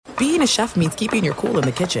being a chef means keeping your cool in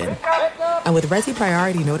the kitchen. And with Resi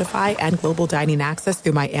Priority Notify and Global Dining Access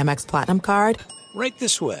through my Amex Platinum card, right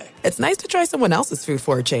this way. It's nice to try someone else's food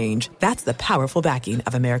for a change. That's the powerful backing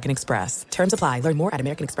of American Express. Terms apply. Learn more at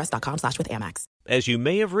americanexpress.com/withAmex. As you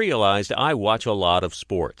may have realized, I watch a lot of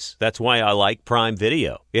sports. That's why I like Prime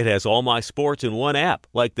Video. It has all my sports in one app,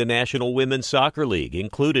 like the National Women's Soccer League,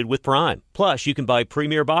 included with Prime. Plus, you can buy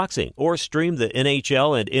Premier Boxing or stream the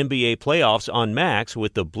NHL and NBA playoffs on Max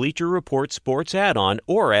with the Bleacher Report Sports add-on,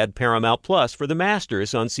 or add Paramount Plus for the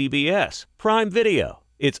Masters on CBS. Prime Video.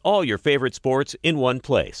 It's all your favorite sports in one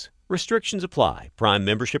place. Restrictions apply. Prime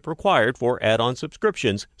membership required for add-on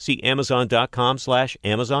subscriptions. See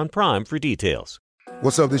Amazon.com/Amazon Prime for details.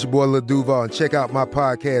 What's up, this your boy Lil Duval, and check out my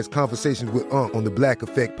podcast, Conversations with Unc, on the Black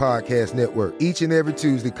Effect Podcast Network. Each and every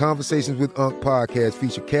Tuesday, Conversations with Unc podcast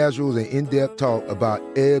feature casuals and in-depth talk about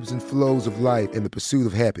ebbs and flows of life and the pursuit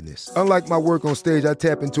of happiness. Unlike my work on stage, I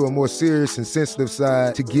tap into a more serious and sensitive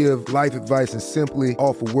side to give life advice and simply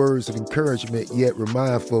offer words of encouragement, yet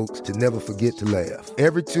remind folks to never forget to laugh.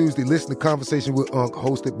 Every Tuesday, listen to Conversation with Unc,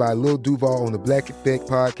 hosted by Lil Duval on the Black Effect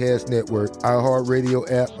Podcast Network, iHeartRadio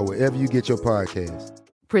app, or wherever you get your podcasts.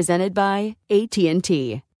 Presented by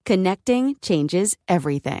AT&T. Connecting changes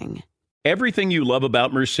everything. Everything you love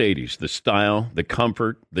about Mercedes, the style, the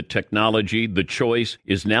comfort, the technology, the choice,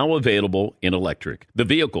 is now available in electric. The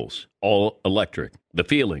vehicles, all electric. The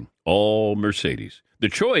feeling, all Mercedes. The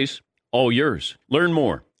choice, all yours. Learn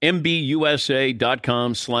more.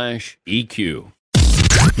 MBUSA.com/EQ.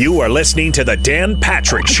 You are listening to The Dan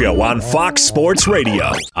Patrick Show on Fox Sports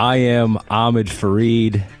Radio. I am Ahmed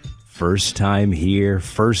Fareed. First time here,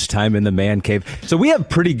 first time in the man cave. So we have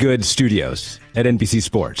pretty good studios at NBC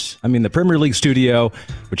Sports. I mean, the Premier League studio,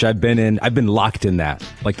 which I've been locked in that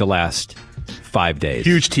like the last 5 days.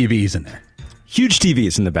 Huge TVs in there. Huge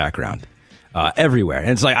TVs in the background, everywhere. And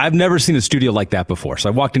it's like, I've never seen a studio like that before. So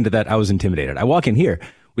I walked into that, I was intimidated. I walk in here,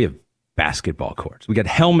 we have basketball courts. We got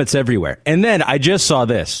helmets everywhere. And then I just saw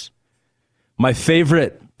this. My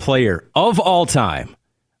favorite player of all time,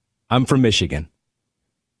 I'm from Michigan,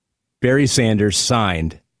 Barry Sanders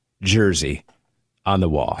signed jersey on the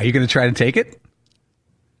wall. Are you going to try to take it?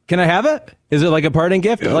 Can I have it? Is it like a parting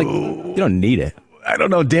gift? Like, you don't need it. I don't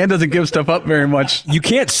know. Dan doesn't give stuff up very much. You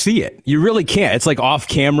can't see it. You really can't. It's like off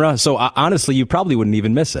camera. So honestly, you probably wouldn't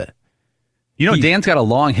even miss it. You know, Dan's got a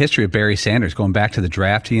long history of Barry Sanders. Going back to the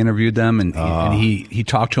draft, he interviewed them, and he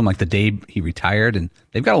talked to him like the day he retired, and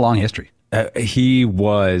they've got a long history. He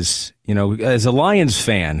was, as a Lions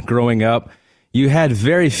fan growing up, you had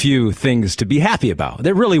very few things to be happy about.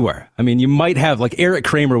 There really were. I mean, you might have, like, Eric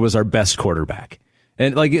Kramer was our best quarterback.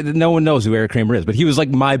 And, like, no one knows who Eric Kramer is, but he was, like,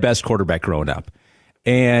 my best quarterback growing up.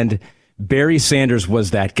 And Barry Sanders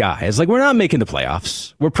was that guy. It's like, we're not making the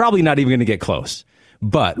playoffs. We're probably not even going to get close.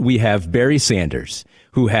 But we have Barry Sanders,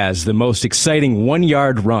 who has the most exciting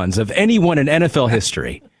 1-yard runs of anyone in NFL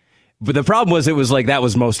history. But the problem was, it was like that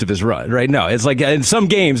was most of his run, right? No, it's like in some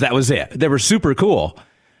games, that was it. They were super cool.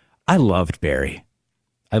 I loved Barry.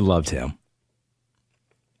 I loved him.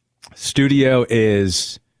 Studio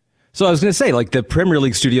is... So I was going to say, like, the Premier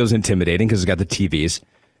League studio is intimidating because it's got the TVs.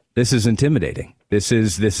 This is intimidating. This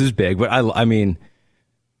is big. But I mean,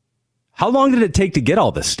 how long did it take to get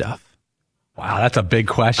all this stuff? Wow, that's a big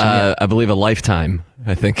question. I believe a lifetime,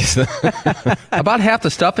 I think. About half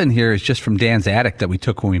the stuff in here is just from Dan's attic that we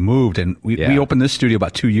took when we moved. And we opened this studio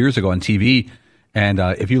about 2 years ago on TV. And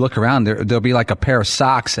if you look around, there'll be like a pair of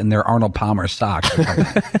socks, and they're Arnold Palmer socks,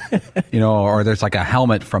 or there's like a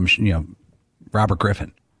helmet from Robert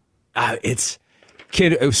Griffin. So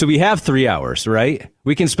we have 3 hours, right?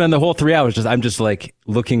 We can spend the whole 3 hours. I'm just like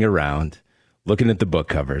looking around, looking at the book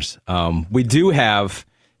covers. We do have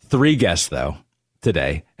 3 guests though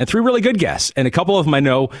today, and 3 really good guests, and a couple of them I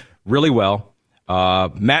know really well.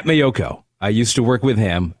 Matt Mayoko, I used to work with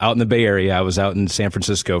him out in the Bay Area. I was out in San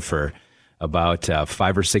Francisco for about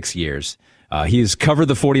 5 or 6 years. He's covered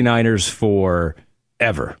the 49ers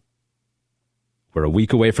forever. We're a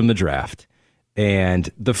week away from the draft. And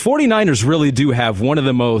the 49ers really do have one of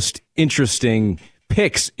the most interesting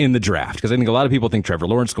picks in the draft, because I think a lot of people think Trevor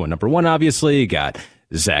Lawrence going number 1, obviously. You got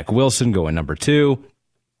Zach Wilson going number 2.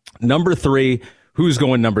 Number 3, who's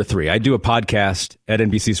going number 3? I do a podcast at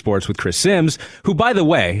NBC Sports with Chris Sims, who, by the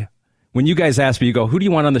way, when you guys asked me, you go, who do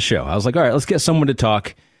you want on the show? I was like, all right, let's get someone to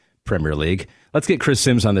talk Premier League. Let's get Chris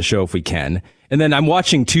Sims on the show if we can. And then I'm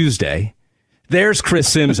watching Tuesday. There's Chris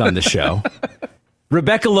Sims on the show.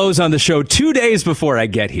 Rebecca Lowe's on the show 2 days before I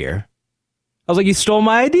get here. I was like, you stole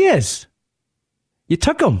my ideas. You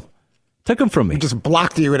took them. Took them from me. You just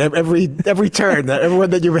blocked you at every turn.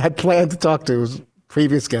 Everyone that you had planned to talk to was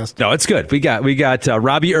previous guest. No, it's good. We got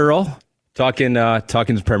Robbie Earl talking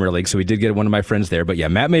the Premier League, so we did get one of my friends there. But yeah,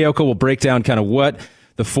 Matt Mayoka will break down kind of what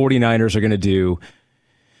the 49ers are going to do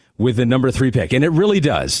with the number 3 pick. And it really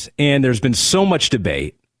does. And there's been so much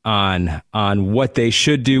debate on what they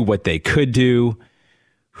should do, what they could do,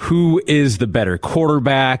 who is the better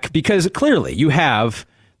quarterback, because clearly you have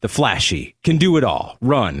the flashy, can do it all,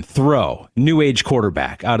 run, throw, new age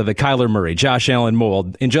quarterback out of the Kyler Murray, Josh Allen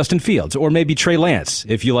mold, and Justin Fields, or maybe Trey Lance,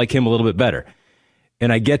 if you like him a little bit better.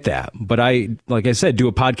 And I get that. But like I said, do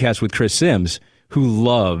a podcast with Chris Sims, who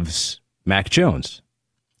loves Mac Jones.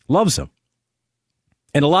 Loves him.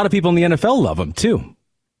 And a lot of people in the NFL love him too,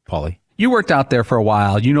 Paulie. You worked out there for a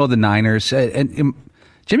while. You know the Niners. And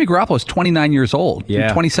Jimmy Garoppolo is 29 years old.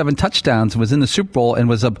 Yeah. 27 touchdowns, was in the Super Bowl, and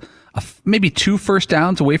was maybe 2 first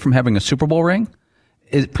downs away from having a Super Bowl ring.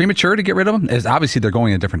 Is it premature to get rid of him? Obviously, they're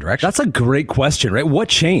going in a different direction. That's a great question, right? What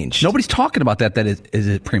changed? Nobody's talking about that. Is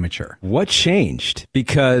it premature? What changed?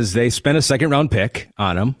 Because they spent a second-round pick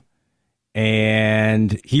on him,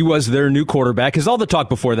 and he was their new quarterback. Because all the talk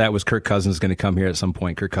before that was Kirk Cousins going to come here at some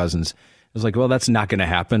point. Kirk Cousins was like, well, that's not going to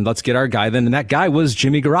happen. Let's get our guy then. And that guy was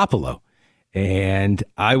Jimmy Garoppolo. And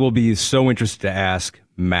I will be so interested to ask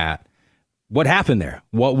Matt, what happened there?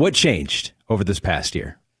 What changed over this past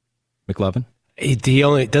year? McLovin?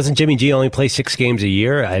 Doesn't Jimmy G only play 6 games a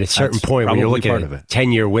year? At a certain point, when you're looking at a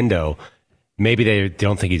 10-year window, maybe they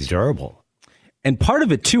don't think he's durable. And part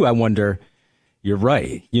of it, too, I wonder, you're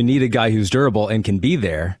right. You need a guy who's durable and can be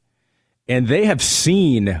there. And they have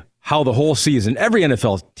seen how the whole season, every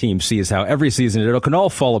NFL team sees how every season it can all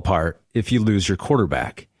fall apart if you lose your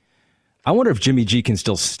quarterback. I wonder if Jimmy G can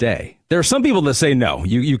still stay. There are some people that say, no,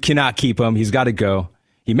 you cannot keep him. He's got to go.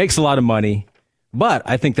 He makes a lot of money. But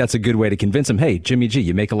I think that's a good way to convince him, hey, Jimmy G,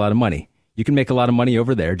 you make a lot of money. You can make a lot of money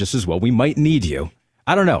over there just as well. We might need you.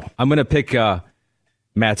 I don't know. I'm going to pick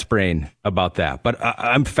Matt's brain about that. But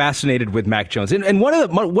I'm fascinated with Mac Jones. And one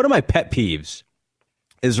of my pet peeves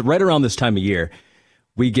is right around this time of year,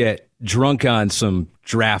 we get drunk on some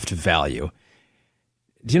draft value.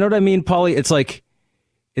 Do you know what I mean, Paulie? It's like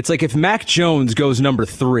if Mac Jones goes number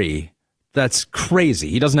 3, that's crazy.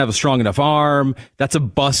 He doesn't have a strong enough arm. That's a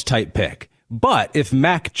bust type pick. But if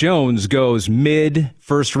Mac Jones goes mid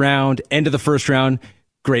first round, end of the first round,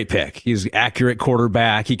 great pick. He's an accurate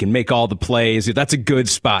quarterback. He can make all the plays. That's a good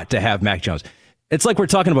spot to have Mac Jones. It's like we're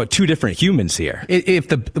talking about 2 different humans here.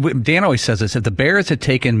 Dan always says this, if the Bears had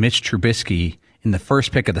taken Mitch Trubisky in the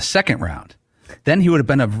first pick of the second round, then he would have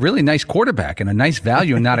been a really nice quarterback and a nice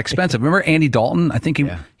value and not expensive. Remember Andy Dalton? I think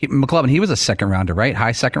McLovin, he was a second rounder, right?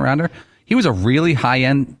 High second rounder. He was a really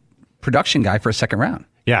high-end production guy for a second round.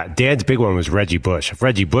 Yeah, Dan's big one was Reggie Bush. If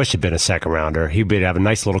Reggie Bush had been a second rounder, he would have a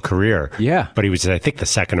nice little career. Yeah. But he was, I think, the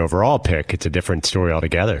second overall pick. It's a different story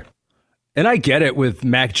altogether. And I get it with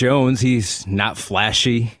Mac Jones. He's not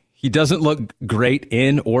flashy. He doesn't look great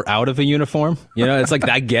in or out of a uniform. You know, it's like,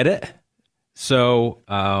 I get it. So,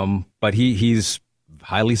 but he's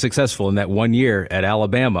highly successful in that 1 year at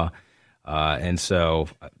Alabama. And so,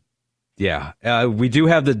 we do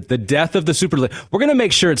have the death of the Super League. We're going to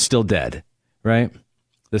make sure it's still dead, right?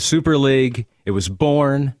 The Super League, it was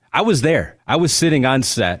born. I was there. I was sitting on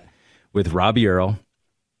set with Robbie Earl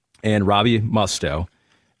and Robbie Musto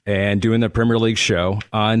and doing the Premier League show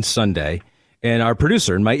on Sunday. And our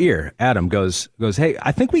producer in my ear, Adam, goes, hey,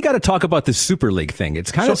 I think we got to talk about this Super League thing.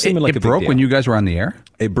 It's kind of seeming like it broke when you guys were on the air?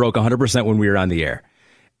 It broke 100% when we were on the air.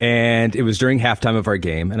 And it was during halftime of our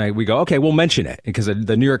game. And we go, okay, we'll mention it. Because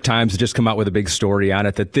the New York Times had just come out with a big story on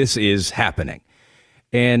it that this is happening.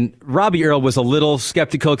 And Robbie Earl was a little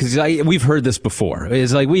skeptical because we've heard this before.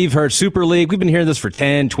 It's like, we've heard Super League. We've been hearing this for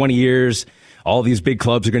 10, 20 years. All these big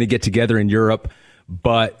clubs are going to get together in Europe.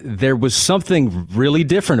 But there was something really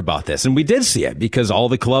different about this. And we did see it because all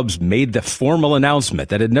the clubs made the formal announcement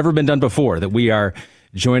that had never been done before, that we are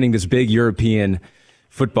joining this big European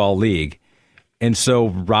football league. And so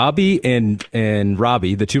Robbie and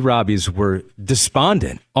Robbie, the two Robbies, were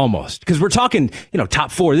despondent almost because we're talking, top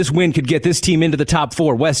 4. This win could get this team into the top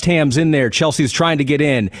 4. West Ham's in there. Chelsea's trying to get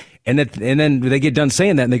in. And then they get done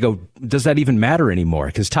saying that and they go, does that even matter anymore?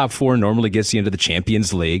 Because top 4 normally gets you into the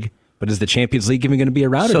Champions League. But is the Champions League even going to be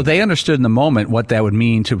around? So they understood in the moment what that would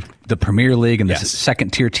mean to the Premier League and the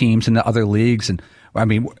second-tier teams in the other leagues. And I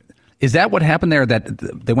mean, is that what happened there, that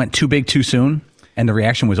they went too big too soon? And the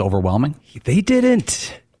reaction was overwhelming? They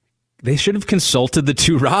didn't. They should have consulted the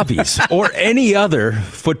two Robbies or any other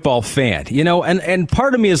football fan, and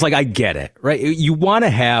part of me is like, I get it, right? You want to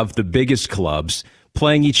have the biggest clubs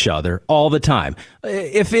playing each other all the time.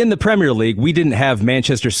 If in the Premier League, we didn't have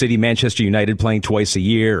Manchester City, Manchester United playing twice a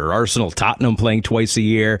year, or Arsenal, Tottenham playing twice a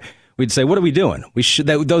year, We'd say, what are we doing?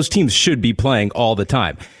 Those teams should be playing all the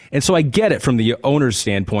time. And so I get it from the owner's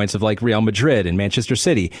standpoints of like Real Madrid and Manchester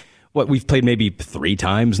City. We've played maybe 3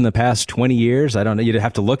 times in the past 20 years. I don't know. You'd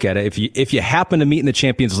have to look at it. If you happen to meet in the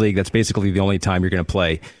Champions League, that's basically the only time you're going to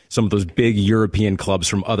play some of those big European clubs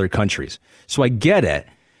from other countries. So I get it,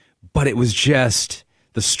 but it was just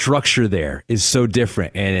the structure there is so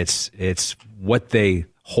different, and it's what they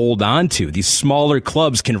hold on to. These smaller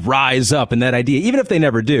clubs can rise up, and that idea, even if they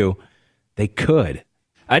never do, they could.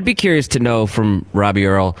 I'd be curious to know from Robbie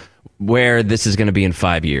Earl where this is going to be in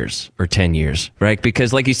 5 years or 10 years, right?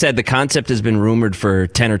 Because like you said, the concept has been rumored for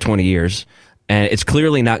 10 or 20 years, and it's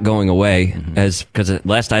clearly not going away because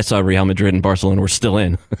last I saw Real Madrid and Barcelona were still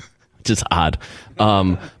in, which is odd.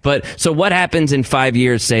 But so what happens in 5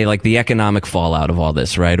 years, say like the economic fallout of all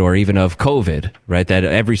this, right? Or even of COVID, right? That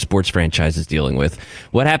every sports franchise is dealing with.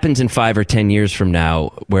 What happens in 5 or 10 years from now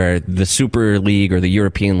where the Super League or the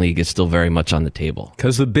European League is still very much on the table?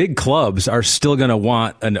 Because the big clubs are still going to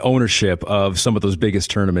want an ownership of some of those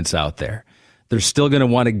biggest tournaments out there. They're still going to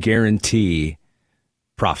want to guarantee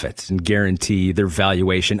profits and guarantee their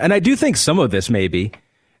valuation. And I do think some of this maybe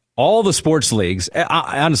all the sports leagues,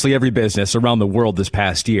 honestly, every business around the world this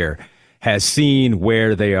past year has seen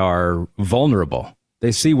where they are vulnerable.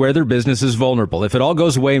 They see where their business is vulnerable. If it all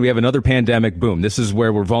goes away and we have another pandemic, boom, this is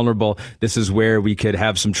where we're vulnerable. This is where we could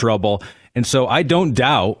have some trouble. And so I don't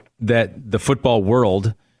doubt that the football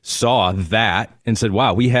world saw that and said,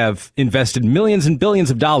 wow, we have invested millions and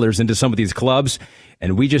billions of dollars into some of these clubs,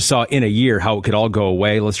 and we just saw in a year how it could all go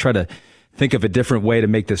away. Let's try to think of a different way to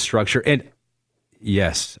make this structure. And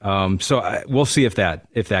yes. So we'll see if that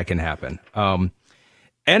can happen.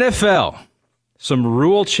 NFL, some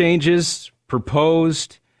rule changes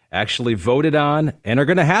proposed, actually voted on, and are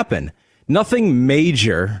going to happen. Nothing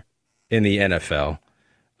major in the NFL,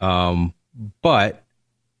 but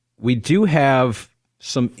we do have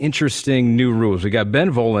some interesting new rules. We got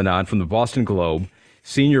Ben Volin on from the Boston Globe,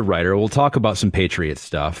 senior writer. We'll talk about some Patriots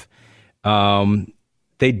stuff.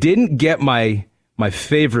 They didn't get my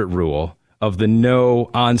favorite rule of the no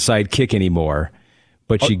onside kick anymore,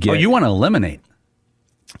 but you get. Oh, you want to eliminate?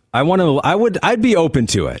 I'd be open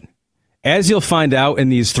to it. As you'll find out in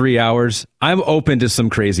these 3 hours, I'm open to some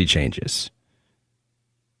crazy changes.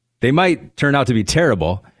 They might turn out to be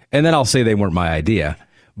terrible, and then I'll say they weren't my idea.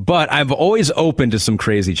 But I'm always open to some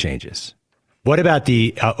crazy changes. What about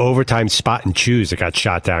the overtime spot and choose that got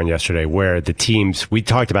shot down yesterday, where the teams, we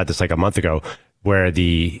talked about this like a month ago, where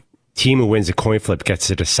the team who wins the coin flip gets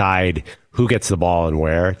to decide who gets the ball and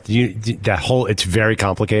where. It's very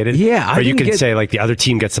complicated. Yeah. Or you can say like the other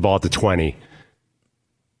team gets the ball at the 20.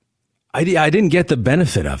 I didn't get the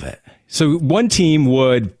benefit of it. So one team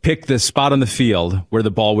would pick the spot on the field where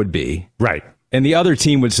the ball would be. Right. And the other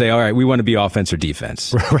team would say, all right, we want to be offense or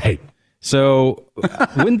defense. Right. So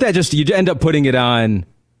wouldn't that just, you'd end up putting it on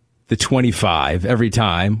the 25 every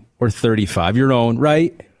time or 35, your own,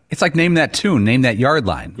 right? It's like name that tune, name that yard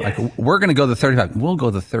line. Yeah. Like we're going to go the 35. We'll go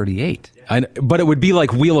the 38. But it would be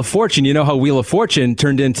like Wheel of Fortune. You know how Wheel of Fortune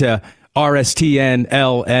turned into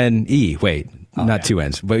RSTNLNE. Wait, not 2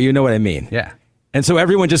 N's, but you know what I mean. Yeah. And so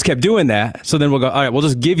everyone just kept doing that. So then we'll go, all right, we'll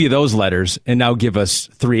just give you those letters and now give us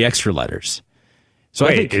 3 extra letters. So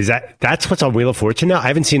wait, I think, is that's what's on Wheel of Fortune now? I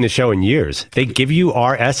haven't seen the show in years. They give you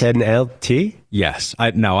RSNLT? Yes.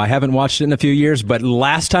 I haven't watched it in a few years, but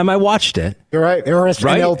last time I watched it. You're right.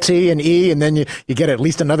 RSNLT and E, and then you get at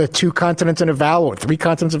least another 2 consonants and a vowel or 3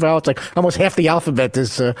 consonants and a vowel. It's like almost half the alphabet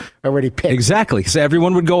is already picked. Exactly. So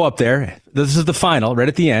everyone would go up there. This is the final, right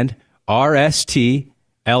at the end. RSTLNE.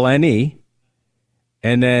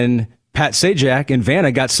 And then Pat Sajak and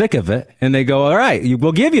Vanna got sick of it, and they go, all right,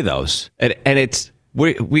 we'll give you those. And it's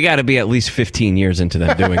we got to be at least 15 years into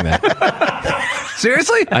them doing that.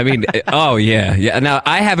 Seriously? I mean, oh, yeah. Now,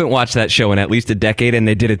 I haven't watched that show in at least a decade, and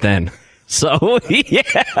they did it then. So,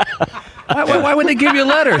 yeah. Why wouldn't they give you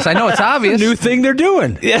letters? I know it's obvious. New thing they're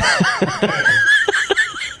doing. Yeah.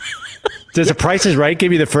 Does the Price is Right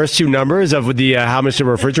give you the first 2 numbers of the how much the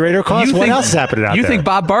refrigerator costs? What else is happening out there? You think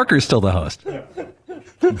Bob Barker's still the host?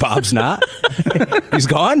 Bob's not. He's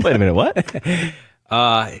gone. Wait a minute,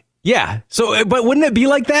 what? Yeah. So, but wouldn't it be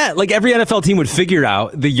like that? Like every NFL team would figure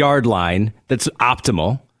out the yard line that's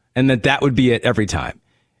optimal, and that would be it every time.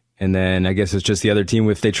 And then I guess it's just the other team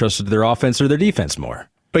if they trusted their offense or their defense more.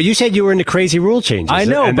 But you said you were into crazy rule changes. I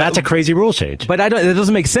know, and that's a crazy rule change. But it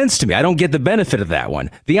doesn't make sense to me. I don't get the benefit of that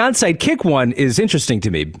one. The onside kick one is interesting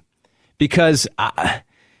to me because that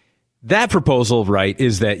proposal, right,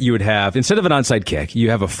 is that you would have, instead of an onside kick,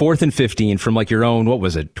 you have a 4th and 15 from like your own,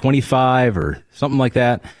 25 or something like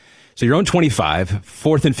that. So your own 25,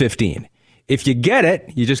 4th and 15. If you get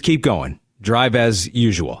it, you just keep going. Drive as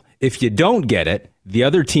usual. If you don't get it, the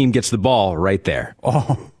other team gets the ball right there.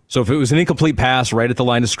 Oh. So if it was an incomplete pass right at the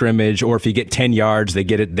line of scrimmage, or if you get 10 yards, they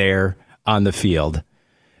get it there on the field.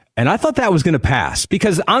 And I thought that was going to pass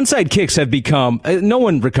because onside kicks have become, no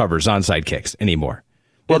one recovers onside kicks anymore.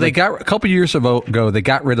 Well, they got a couple years ago, they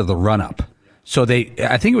got rid of the run up. So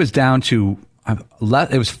I think it was down to, it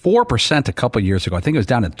was 4% a couple years ago. I think it was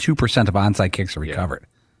down to 2% of onside kicks are recovered.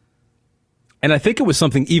 And I think it was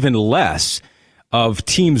something even less of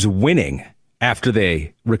teams winning after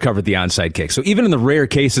they recovered the onside kick. So even in the rare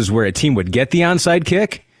cases where a team would get the onside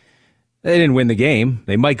kick, they didn't win the game.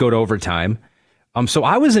 They might go to overtime. So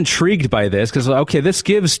I was intrigued by this because, okay, this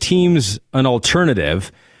gives teams an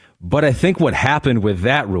alternative. But I think what happened with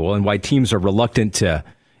that rule and why teams are reluctant to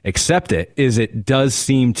accept it is it does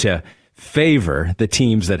seem to favor the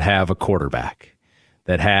teams that have a quarterback,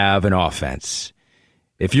 that have an offense.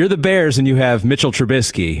 If you're the Bears and you have Mitchell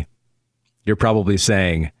Trubisky, you're probably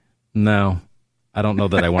saying, no, I don't know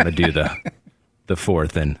that I want to do the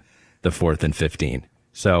fourth and 15.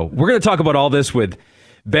 So we're going to talk about all this with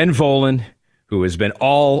Ben Volin, who has been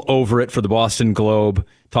all over it for the Boston Globe.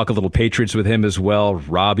 Talk a little Patriots with him as well.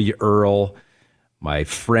 Robbie Earl, my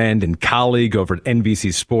friend and colleague over at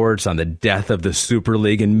NBC Sports on the death of the Super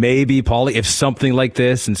League. And maybe, Paulie, if something like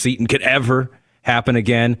this in Seton could ever happen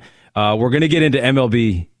again, we're going to get into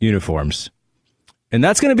MLB uniforms. And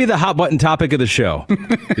that's going to be the hot button topic of the show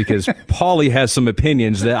because Paulie has some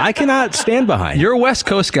opinions that I cannot stand behind. You're West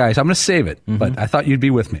Coast guys. I'm going to save it, but I thought you'd be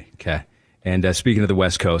with me. Okay. And speaking of the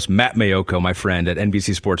West Coast, Matt Mayoko, my friend at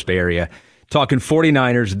NBC Sports Bay Area, talking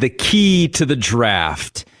 49ers, the key to the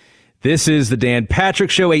draft. This is the Dan Patrick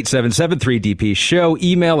Show, 877-3DP Show.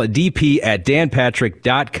 Email at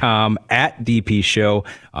dp@danpatrick.com, at DP Show.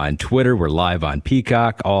 On Twitter, we're live on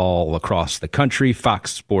Peacock all across the country,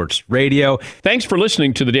 Fox Sports Radio. Thanks for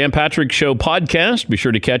listening to the Dan Patrick Show podcast. Be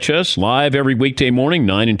sure to catch us live every weekday morning,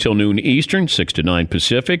 9 until noon Eastern, 6 to 9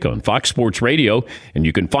 Pacific on Fox Sports Radio. And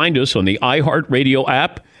you can find us on the iHeartRadio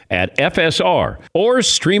app at FSR or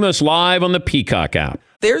stream us live on the Peacock app.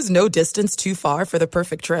 There's no distance too far for the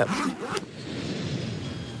perfect trip.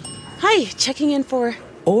 Hi, checking in for...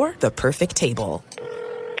 Or the perfect table.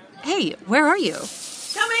 Hey, where are you?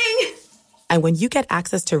 Coming! And when you get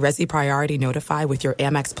access to Resi Priority Notify with your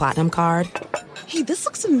Amex Platinum card... Hey, this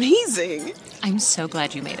looks amazing! I'm so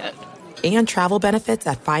glad you made it. And travel benefits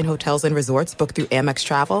at fine hotels and resorts booked through Amex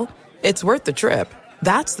Travel, it's worth the trip.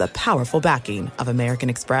 That's the powerful backing of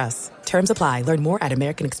American Express. Terms apply. Learn more at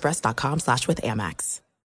americanexpress.com/withAmex.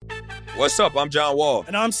 What's up? I'm John Wall.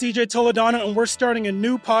 And I'm CJ Toledano, and we're starting a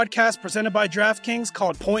new podcast presented by DraftKings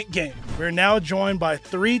called Point Game. We're now joined by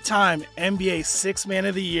three-time NBA Sixth Man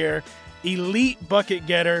of the Year, elite bucket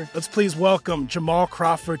getter. Let's please welcome Jamal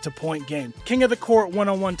Crawford to Point Game. King of the Court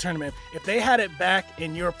one-on-one tournament. If they had it back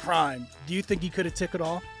in your prime, do you think you could have took it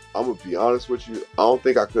all? I'm going to be honest with you. I don't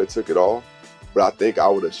think I could have took it all, but I think I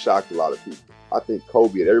would have shocked a lot of people. I think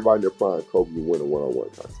Kobe and everybody in their prime, Kobe would win a one-on-one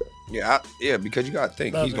contest. Yeah, because you got to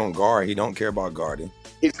think, he's going to guard. He don't care about guarding.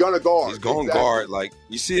 He's going to guard. He's going to guard. Like,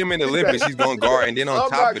 you see him in the Olympics, he's going to guard. And then on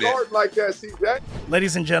top of that. I'm not guarding like that, CJ.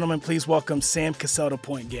 Ladies and gentlemen, please welcome Sam Cassell to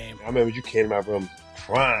Point Game. I remember you came out from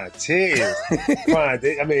prime 10.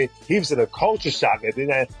 I mean, he was in a culture shock. And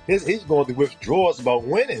then he's going through withdrawals about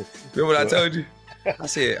winning. Remember what I told you? I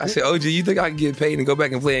said, OG, you think I can get paid and go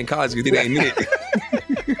back and play in college because it ain't it?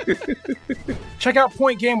 Check out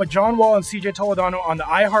Point Game with John Wall and CJ Toledano on the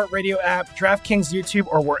iHeartRadio app, DraftKings YouTube,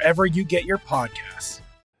 or wherever you get your podcasts.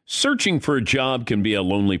 Searching for a job can be a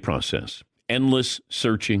lonely process. Endless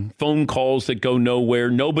searching, phone calls that go nowhere,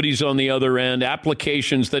 nobody's on the other end,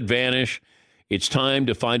 applications that vanish. It's time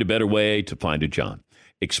to find a better way to find a job.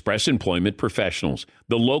 Express Employment Professionals,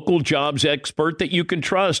 the local jobs expert that you can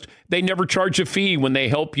trust. They never charge a fee when they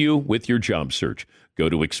help you with your job search. Go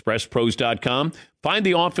to expresspros.com, find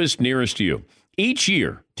the office nearest you. Each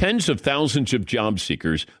year, tens of thousands of job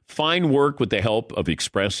seekers find work with the help of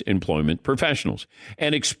Express Employment Professionals.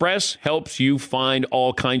 And Express helps you find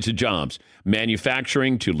all kinds of jobs,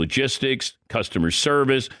 manufacturing to logistics, customer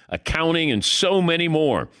service, accounting, and so many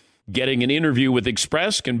more. Getting an interview with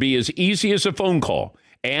Express can be as easy as a phone call.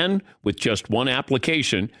 And with just one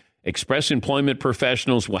application, Express Employment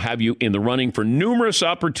Professionals will have you in the running for numerous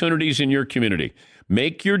opportunities in your community.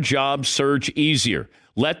 Make your job search easier.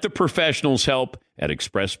 Let the professionals help at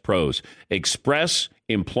Express Pros. Express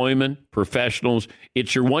Employment Professionals.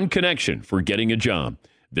 It's your one connection for getting a job.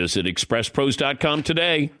 Visit expresspros.com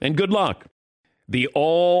today, and good luck. The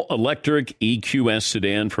all-electric EQS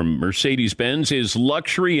sedan from Mercedes-Benz is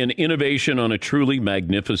luxury and innovation on a truly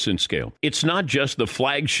magnificent scale. It's not just the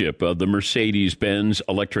flagship of the Mercedes-Benz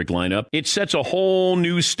electric lineup. It sets a whole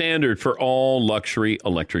new standard for all luxury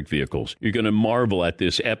electric vehicles. You're going to marvel at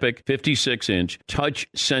this epic 56-inch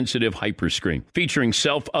touch-sensitive hyperscreen featuring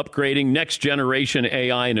self-upgrading next-generation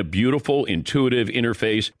AI and a beautiful, intuitive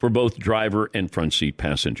interface for both driver and front-seat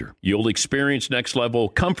passenger. You'll experience next-level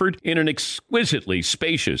comfort in an exquisite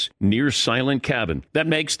spacious, near-silent cabin that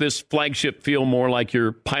makes this flagship feel more like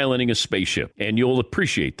you're piloting a spaceship. And you'll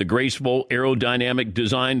appreciate the graceful aerodynamic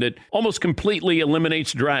design that almost completely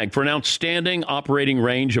eliminates drag for an outstanding operating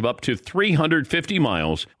range of up to 350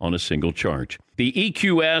 miles on a single charge. The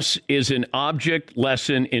EQS is an object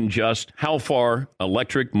lesson in just how far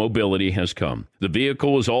electric mobility has come. The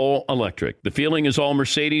vehicle is all electric. The feeling is all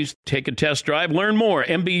Mercedes. Take a test drive. Learn more.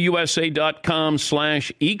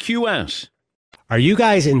 MBUSA.com/EQS. Are you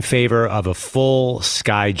guys in favor of a full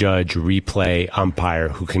sky judge replay umpire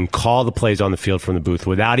who can call the plays on the field from the booth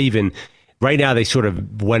without even, right now they sort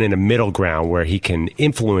of went in a middle ground where he can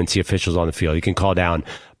influence the officials on the field. He can call down.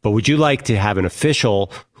 But would you like to have an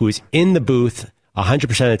official who is in the booth 100%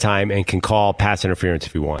 of the time and can call pass interference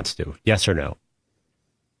if he wants to? Yes or no?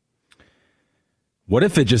 What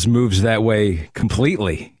if it just moves that way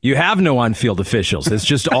completely? You have no on-field officials. It's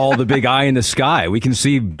just all the big eye in the sky. We can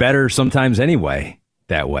see better sometimes anyway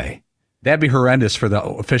that way. That'd be horrendous for the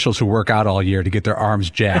officials who work out all year to get their arms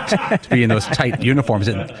jacked, to be in those tight uniforms.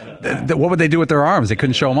 What would they do with their arms? They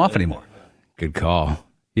couldn't show them off anymore. Good call.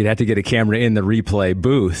 You'd have to get a camera in the replay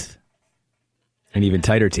booth and even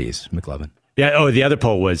tighter tees, McLovin. Yeah. Oh, the other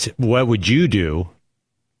poll was, what would you do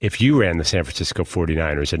if you ran the San Francisco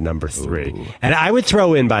 49ers at number 3? Ooh. And I would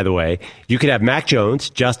throw in, by the way, you could have Mac Jones,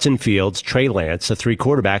 Justin Fields, Trey Lance, the 3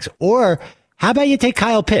 quarterbacks, or how about you take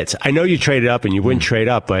Kyle Pitts? I know you traded up and you wouldn't trade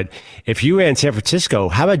up, but if you ran San Francisco,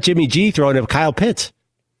 how about Jimmy G throwing up Kyle Pitts?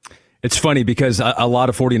 It's funny because a lot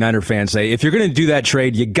of 49er fans say, if you're going to do that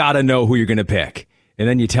trade, you got to know who you're going to pick. And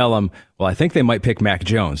then you tell them, well, I think they might pick Mac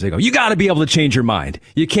Jones. They go, you got to be able to change your mind.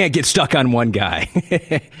 You can't get stuck on one guy.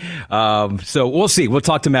 So we'll see. We'll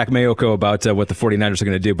talk to Mac Mayoko about what the 49ers are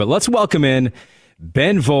going to do. But let's welcome in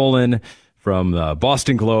Ben Volin from the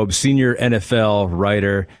Boston Globe, senior NFL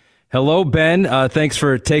writer. Hello, Ben. Thanks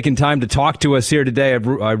for taking time to talk to us here today.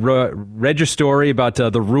 I read your story about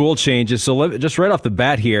the rule changes. So just right off the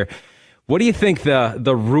bat here, what do you think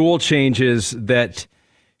the rule changes that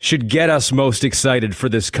should get us most excited for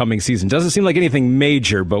this coming season? Doesn't seem like anything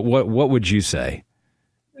major, but what would you say?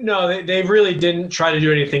 No, they really didn't try to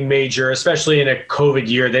do anything major, especially in a COVID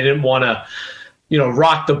year. They didn't want to,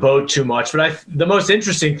 rock the boat too much. But the most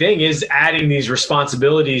interesting thing is adding these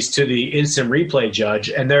responsibilities to the instant replay judge,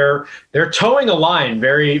 and they're towing a line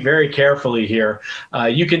very, very carefully here.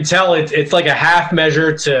 You can tell it's like a half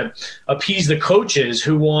measure to appease the coaches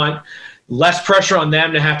who want less pressure on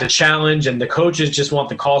them to have to challenge, and the coaches just want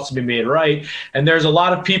the calls to be made right. And there's a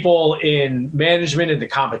lot of people in management and the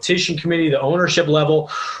competition committee, the ownership level,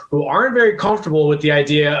 who aren't very comfortable with the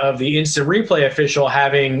idea of the instant replay official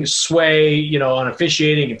having sway, on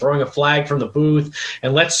officiating and throwing a flag from the booth,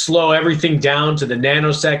 and let's slow everything down to the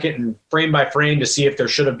nanosecond and frame by frame to see if there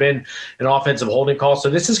should have been an offensive holding call. So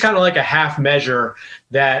this is kind of like a half measure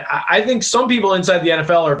that I think some people inside the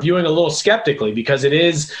NFL are viewing a little skeptically, because it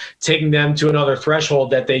is taking them to another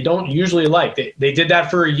threshold that they don't usually like. They did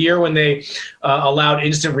that for a year when they allowed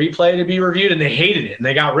instant replay to be reviewed, and they hated it and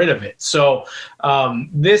they got rid of it. So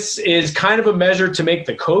this is kind of a measure to make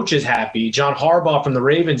the coaches happy. John Harbaugh from the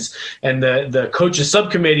Ravens and the coaches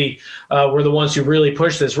subcommittee were the ones who really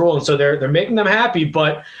pushed this rule. And so they're making them happy,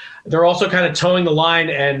 but they're also kind of towing the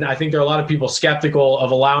line, and I think there are a lot of people skeptical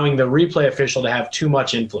of allowing the replay official to have too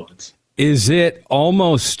much influence. Is it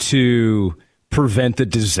almost to prevent the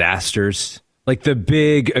disasters, like the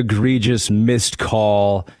big egregious missed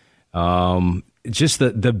call, just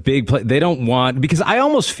the big play? They don't want, because I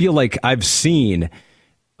almost feel like I've seen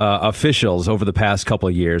officials over the past couple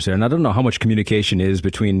of years, and I don't know how much communication is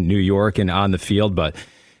between New York and on the field, but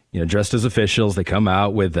dressed as officials, they come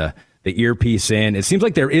out with the earpiece in. It seems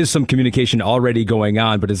like there is some communication already going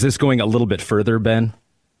on, but is this going a little bit further, Ben?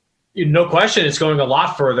 No question, it's going a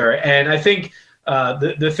lot further. And I think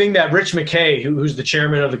the thing that Rich McKay, who's the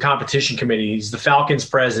chairman of the competition committee, he's the Falcons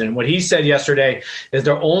president, what he said yesterday is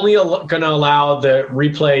they're only going to allow the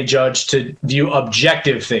replay judge to view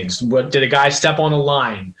objective things. Did a guy step on a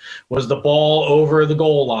line? Was the ball over the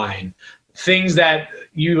goal line? Things that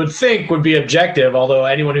you would think would be objective, although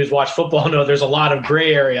anyone who's watched football knows there's a lot of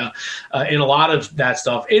gray area in a lot of that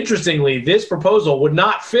stuff. Interestingly, this proposal would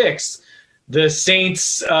not fix the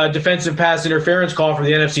Saints defensive pass interference call for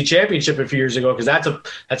the NFC Championship a few years ago, because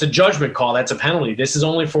that's a judgment call. That's a penalty. This is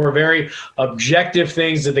only for very objective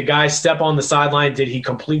things. Did the guy step on the sideline? Did he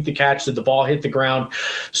complete the catch? Did the ball hit the ground?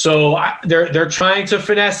 So they're trying to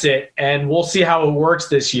finesse it, and we'll see how it works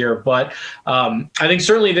this year. But I think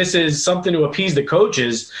certainly this is something to appease the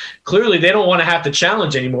coaches. Clearly, they don't want to have to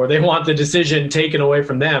challenge anymore. They want the decision taken away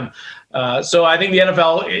from them. So I think the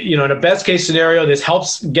NFL, in a best case scenario, this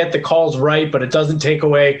helps get the calls right, but it doesn't take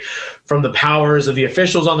away from the powers of the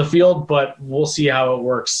officials on the field. But we'll see how it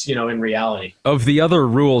works, in reality. Of the other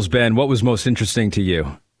rules, Ben, what was most interesting to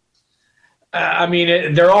you?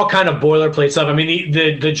 They're all kind of boilerplate stuff.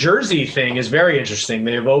 The jersey thing is very interesting.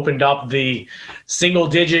 They've opened up the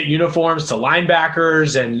single-digit uniforms to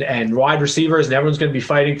linebackers and wide receivers, and everyone's going to be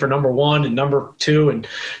fighting for number 1 and number 2 and,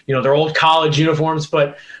 their old college uniforms.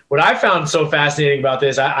 But what I found so fascinating about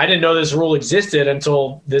this, I didn't know this rule existed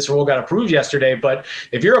until this rule got approved yesterday. But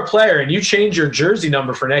if you're a player and you change your jersey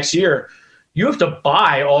number for next year, you have to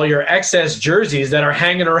buy all your excess jerseys that are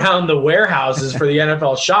hanging around the warehouses for the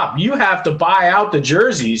NFL shop. You have to buy out the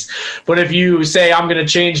jerseys. But if you say, I'm going to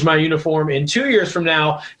change my uniform in 2 years from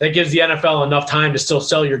now, that gives the NFL enough time to still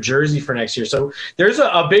sell your jersey for next year. So there's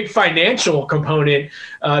a big financial component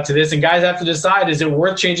to this. And guys have to decide, is it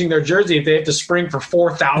worth changing their jersey if they have to spring for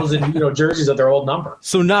 4,000 jerseys of their old number?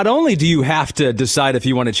 So not only do you have to decide if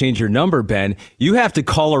you want to change your number, Ben, you have to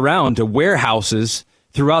call around to warehouses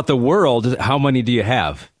throughout the world. How many do you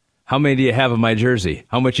have? How many do you have of my jersey?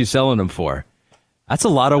 How much you selling them for? That's a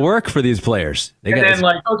lot of work for these players.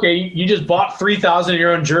 Okay, you just bought 3,000 of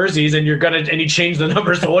your own jerseys, and you change the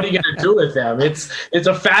numbers. So what are you going to do with them? It's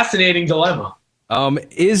a fascinating dilemma.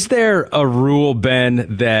 Is there a rule, Ben,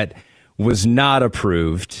 that was not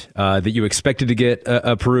approved that you expected to get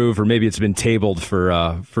approved, or maybe it's been tabled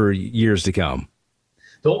for years to come?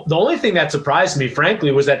 The only thing that surprised me,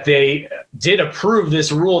 frankly, was that they did approve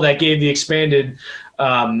this rule that gave the expanded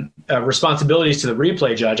responsibilities to the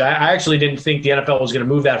replay judge. I actually didn't think the NFL was going to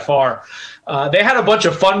move that far. They had a bunch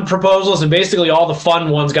of fun proposals, and basically all the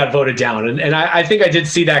fun ones got voted down. And I think I did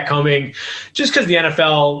see that coming, just because the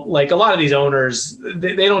NFL, like a lot of these owners,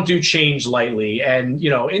 they don't do change lightly. And,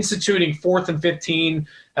 instituting 4th and 15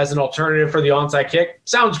 as an alternative for the onside kick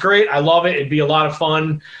sounds great. I love it. It'd be a lot of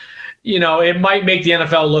fun. It might make the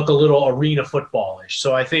NFL look a little arena footballish.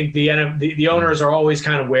 So I think the owners are always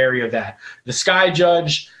kind of wary of that. The Sky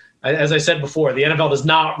Judge, as I said before, the NFL does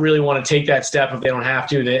not really want to take that step if they don't have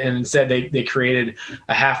to, and instead they created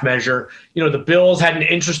a half measure. The Bills had an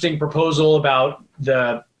interesting proposal about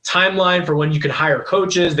the timeline for when you can hire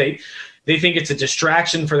coaches. They think it's a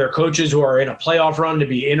distraction for their coaches who are in a playoff run to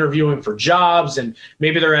be interviewing for jobs, and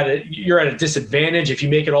maybe you're at a disadvantage if you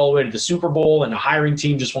make it all the way to the Super Bowl and a hiring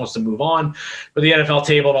team just wants to move on. But the NFL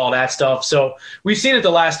tabled all that stuff. So we've seen it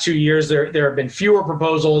the last 2 years. There have been fewer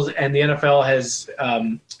proposals, and the NFL has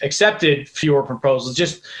accepted fewer proposals.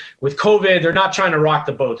 Just with COVID, they're not trying to rock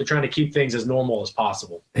the boat. They're trying to keep things as normal as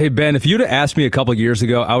possible. Hey, Ben, if you'd have asked me a couple of years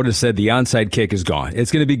ago, I would have said the onside kick is gone.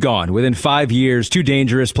 It's going to be gone within 5 years. Too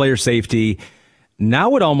dangerous, player safety.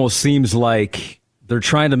 Now it almost seems like they're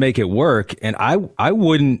trying to make it work, and I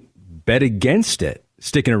wouldn't bet against it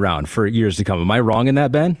sticking around for years to come. Am I wrong in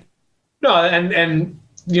that, Ben? No, and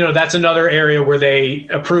that's another area where they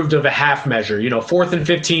approved of a half measure. 4th and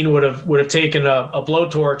 15 would have taken a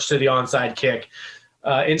blowtorch to the onside kick.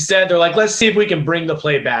 Instead, they're like, let's see if we can bring the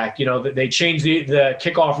play back. They changed the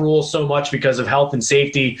kickoff rules so much because of health and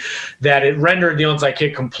safety that it rendered the onside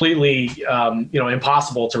kick completely,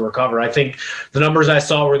 impossible to recover. I think the numbers I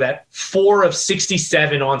saw were that 4 of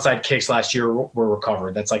 67 onside kicks last year were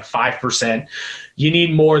recovered. That's like 5%. You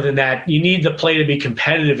need more than that. You need the play to be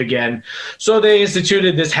competitive again. So they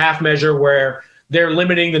instituted this half measure where they're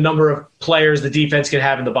limiting the number of players the defense can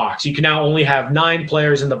have in the box. You can now only have 9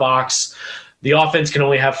 players in the box. The offense can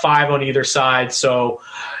only have 5 on either side. So,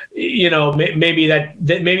 maybe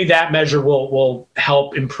that measure will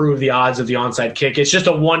help improve the odds of the onside kick. It's just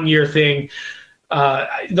a 1-year thing.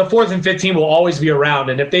 The 4th and 15 will always be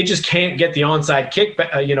around. And if they just can't get the onside kick,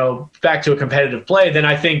 back to a competitive play, then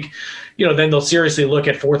I think, then they'll seriously look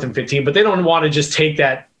at 4th and 15. But they don't want to just take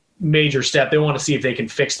that major step. They want to see if they can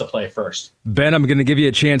fix the play first. Ben, I'm going to give you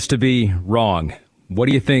a chance to be wrong. What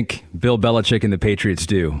do you think Bill Belichick and the Patriots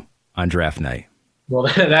do on draft night? Well,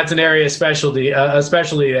 that's an area of specialty,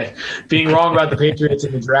 especially being wrong about the Patriots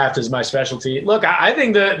in the draft is my specialty. Look, I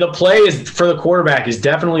think the play is for the quarterback is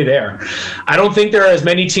definitely there. I don't think there are as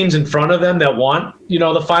many teams in front of them that want,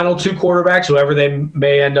 the final two quarterbacks, whoever they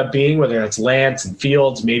may end up being, whether it's Lance and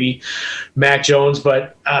Fields, maybe Mac Jones.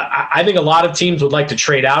 But I think a lot of teams would like to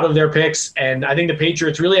trade out of their picks. And I think the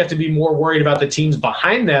Patriots really have to be more worried about the teams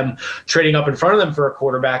behind them trading up in front of them for a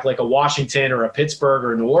quarterback like a Washington or a Pittsburgh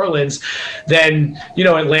or New Orleans than,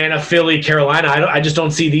 Atlanta, Philly, Carolina. I just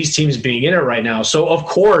don't see these teams being in it right now. So, of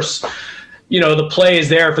course, the play is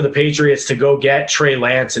there for the Patriots to go get Trey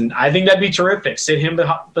Lance, and I think that'd be terrific. Sit him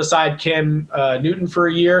beside Cam Newton for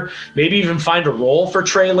a year, maybe even find a role for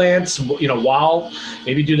Trey Lance, while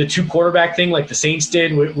maybe do the two quarterback thing like the Saints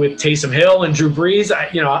did with Taysom Hill and Drew Brees.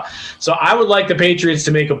 So I would like the Patriots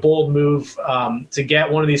to make a bold move to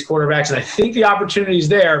get one of these quarterbacks, and I think the opportunity is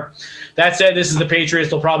there. That said, this is the Patriots.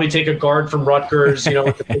 They'll probably take a guard from Rutgers,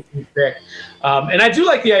 with the 15th pick. And I do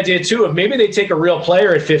like the idea, too, of maybe they take a real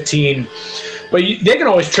player at 15, but they can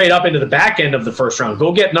always trade up into the back end of the first round.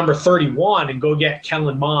 Go get number 31 and go get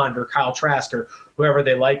Kellen Mond or Kyle Trask or whoever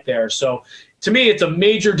they like there. So to me, it's a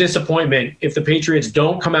major disappointment if the Patriots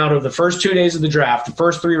don't come out of the first 2 days of the draft, the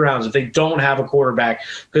first 3 rounds, if they don't have a quarterback,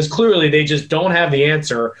 because clearly they just don't have the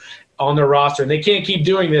answer on their roster. And they can't keep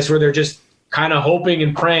doing this where they're just kind of hoping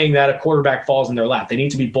and praying that a quarterback falls in their lap. They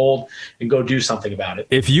need to be bold and go do something about it.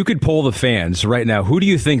 If you could poll the fans right now, who do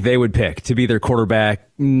you think they would pick to be their quarterback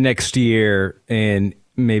next year and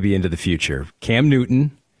maybe into the future? Cam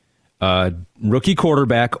Newton, rookie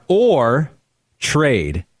quarterback, or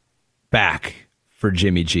trade back for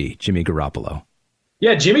Jimmy Garoppolo?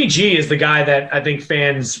 Yeah, Jimmy G is the guy that I think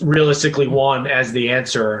fans realistically want as the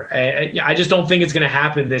answer. I just don't think it's going to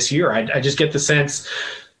happen this year. I just get the sense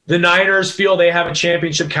the Niners feel they have a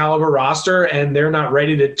championship caliber roster and they're not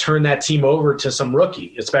ready to turn that team over to some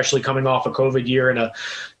rookie, especially coming off a COVID year and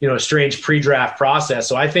a strange pre-draft process.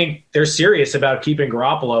 So I think they're serious about keeping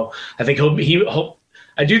Garoppolo. I think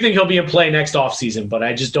I do think he'll be in play next offseason, but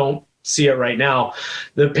I just don't see it right now.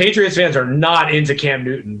 The Patriots fans are not into Cam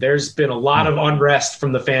Newton. There's been a lot of unrest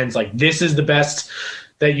from the fans. Like, this is the best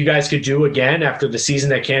that you guys could do again after the season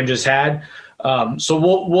that Cam just had. So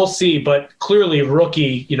we'll see, but clearly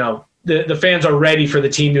rookie, the fans are ready for the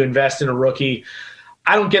team to invest in a rookie.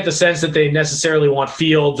 I don't get the sense that they necessarily want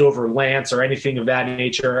Fields over Lance or anything of that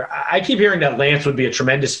nature. I keep hearing that Lance would be a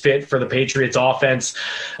tremendous fit for the Patriots offense.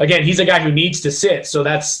 Again, he's a guy who needs to sit. So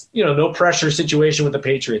that's, no pressure situation with the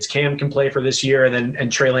Patriots. Cam can play for this year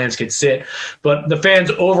and Trey Lance can sit, but the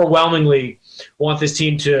fans overwhelmingly want this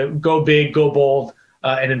team to go big, go bold,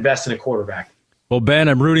 and invest in a quarterback. Well, Ben,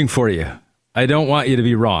 I'm rooting for you. I don't want you to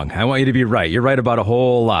be wrong. I want you to be right. You're right about a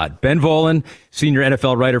whole lot. Ben Volin, senior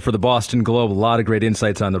NFL writer for the Boston Globe. A lot of great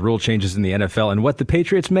insights on the rule changes in the NFL and what the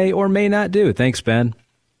Patriots may or may not do. Thanks, Ben.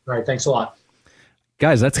 All right. Thanks a lot.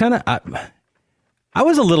 Guys, that's kind of... I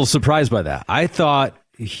was a little surprised by that. I thought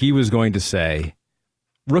he was going to say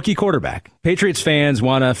rookie quarterback. Patriots fans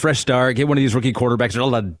want a fresh start, get one of these rookie quarterbacks. There's a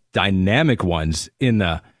lot of dynamic ones in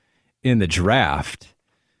the draft.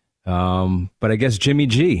 But I guess Jimmy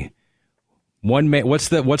G... One man. What's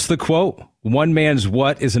the quote? One man's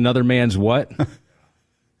what is another man's what?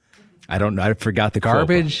 I forgot the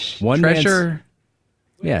garbage. Quote. One treasure.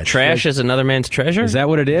 Trash is another man's treasure. Is that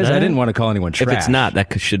what it is? I didn't want to call anyone trash. If it's not,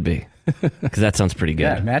 that should be, because that sounds pretty good.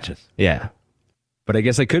 Yeah, it matches. Yeah, but I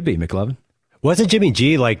guess I could be McLovin. Wasn't Jimmy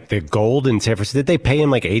G like the gold in San Francisco? Did they pay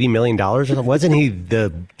him like $80 million? Wasn't he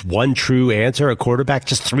the one true answer at quarterback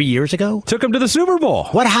just 3 years ago? Took him to the Super Bowl.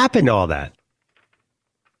 What happened to all that?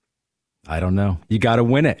 I don't know. You got to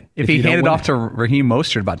win it. If he handed off to Raheem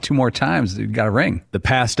Mostert about 2 more times, you got a ring. The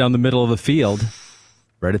pass down the middle of the field,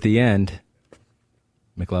 right at the end.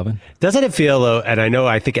 McLovin? Doesn't it feel, though, and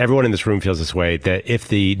I think everyone in this room feels this way, that if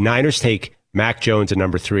the Niners take Mac Jones at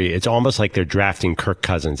number 3, it's almost like they're drafting Kirk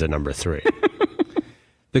Cousins at number 3.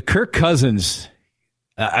 The Kirk Cousins,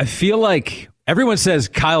 I feel like everyone says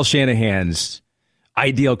Kyle Shanahan's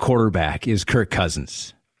ideal quarterback is Kirk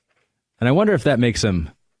Cousins. And I wonder if that makes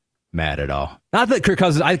him mad at all. Not that Kirk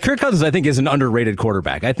Cousins, I think, is an underrated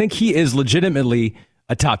quarterback. I think he is legitimately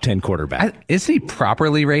a top 10 quarterback. Is he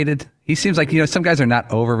properly rated? He seems like, some guys are not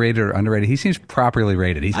overrated or underrated. He seems properly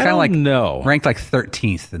rated. He's kind of like ranked like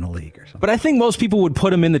 13th in the league or something. But I think most people would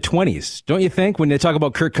put him in the 20s. Don't you think? When they talk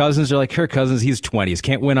about Kirk Cousins, they're like, Kirk Cousins, he's 20s.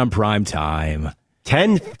 Can't win on prime time.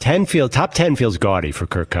 Top 10 feels gaudy for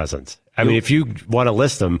Kirk Cousins. I mean, if you want to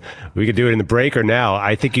list them, we could do it in the break or now.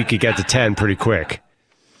 I think you could get to 10 pretty quick.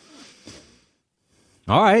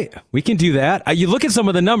 All right, we can do that. You look at some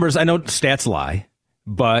of the numbers. I know stats lie,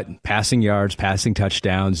 but passing yards, passing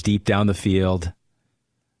touchdowns, deep down the field,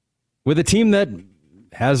 with a team that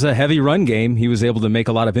has a heavy run game, he was able to make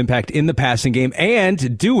a lot of impact in the passing game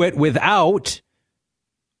and do it without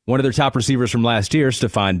one of their top receivers from last year,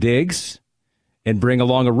 Stephon Diggs, and bring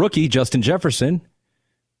along a rookie, Justin Jefferson,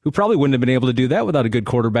 who probably wouldn't have been able to do that without a good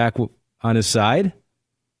quarterback on his side.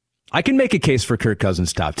 I can make a case for Kirk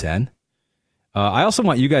Cousins top 10. I also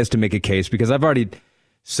want you guys to make a case because I've already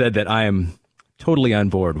said that I am totally on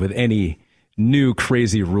board with any new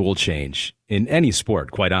crazy rule change in any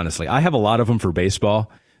sport, quite honestly. I have a lot of them for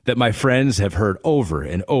baseball that my friends have heard over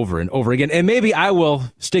and over and over again, and maybe I will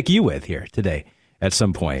stick you with here today at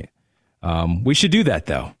some point. We should do that,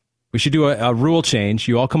 though. We should do a rule change.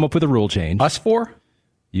 You all come up with a rule change. Us four?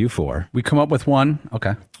 You four. We come up with one?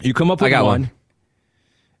 Okay. You come up with one.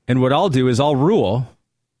 And what I'll do is I'll rule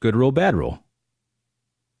good rule, bad rule.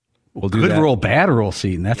 We'll do good that. Rule, bad rule,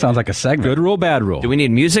 Seton. That sounds like a segment. Good rule, bad rule. Do we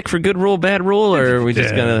need music for good rule, bad rule, or are we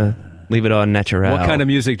just going to leave it on natural? What kind of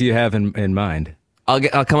music do you have in mind?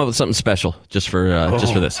 I'll come up with something special just for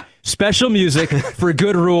this. Special music for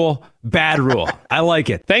good rule, bad rule. I like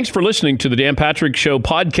it. Thanks for listening to the Dan Patrick Show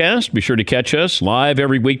podcast. Be sure to catch us live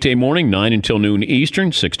every weekday morning, 9 until noon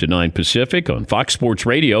Eastern, 6 to 9 Pacific on Fox Sports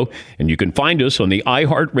Radio. And you can find us on the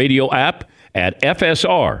iHeartRadio app at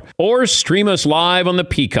FSR or stream us live on the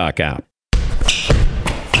Peacock app.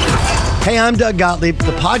 Hey, I'm Doug Gottlieb.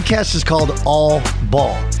 The podcast is called All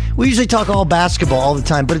Ball. We usually talk all basketball all the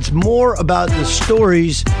time, but it's more about the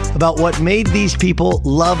stories about what made these people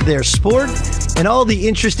love their sport and all the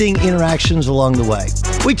interesting interactions along the way.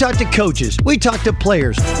 We talk to coaches. We talk to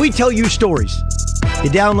players. We tell you stories. You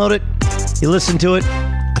download it. You listen to it.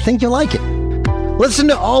 I think you'll like it. Listen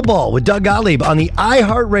to All Ball with Doug Gottlieb on the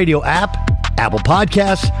iHeartRadio app, Apple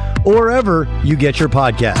Podcasts, or wherever you get your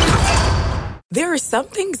podcasts. There are some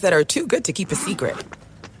things that are too good to keep a secret.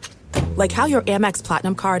 Like how your Amex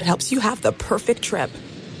Platinum card helps you have the perfect trip.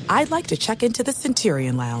 I'd like to check into the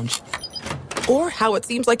Centurion Lounge. Or how it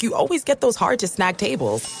seems like you always get those hard-to-snag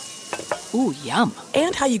tables. Ooh, yum.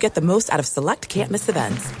 And how you get the most out of select can't-miss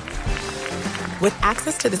events. With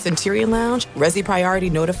access to the Centurion Lounge, Resi Priority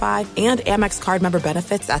Notify, and Amex card member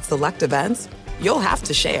benefits at select events, you'll have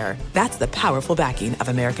to share. That's the powerful backing of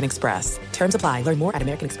American Express. Terms apply. Learn more at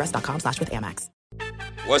americanexpress.com/withAmex.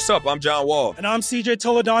 What's up? I'm John Wall. And I'm CJ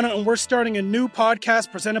Toledano, and we're starting a new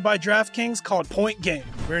podcast presented by DraftKings called Point Game.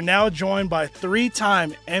 We're now joined by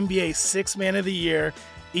three-time NBA Sixth Man of the Year,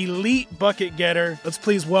 elite bucket getter. Let's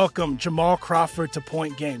please welcome Jamal Crawford to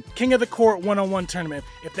Point Game. King of the Court one-on-one tournament.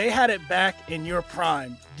 If they had it back in your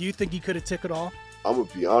prime, do you think you could have took it all? I'm going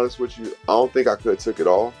to be honest with you. I don't think I could have took it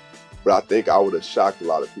all, but I think I would have shocked a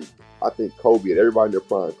lot of people. I think Kobe and everybody in their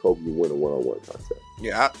prime, Kobe would win a one-on-one contest.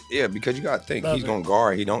 Yeah, because you got to think he's going to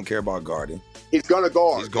guard. He don't care about guarding. He's going to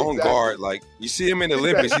guard. He's going to guard. Like, you see him in the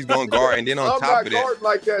Olympics, he's going to guard. And then on top of that. I'm not guarding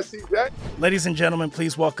like that, CJ. Ladies and gentlemen,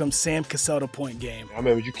 please welcome Sam Cassell to Point Game. I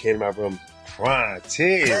remember you came in my room crying,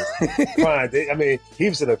 tears, crying. I mean, he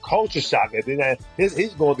was in a culture shock. And then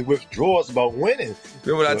he's going through withdrawals about winning.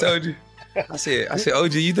 Remember what I told you? I said,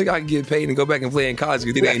 OG, you think I can get paid and go back and play in college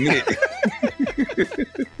because it ain't it?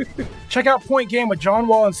 Check out Point Game with John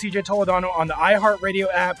Wall and CJ Toledano on the iHeartRadio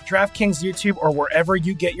app, DraftKings YouTube, or wherever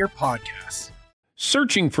you get your podcasts.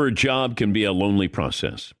 Searching for a job can be a lonely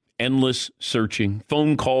process. Endless searching,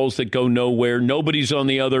 phone calls that go nowhere, nobody's on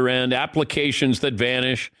the other end, applications that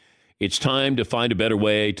vanish. It's time to find a better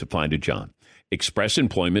way to find a job. Express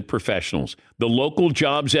Employment Professionals, the local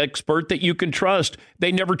jobs expert that you can trust.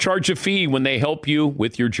 They never charge a fee when they help you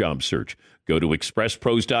with your job search. Go to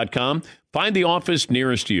expresspros.com, find the office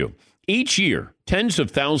nearest you. Each year, tens of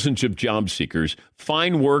thousands of job seekers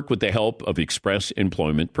find work with the help of Express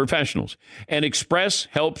Employment Professionals. And Express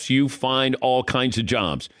helps you find all kinds of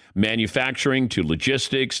jobs, manufacturing to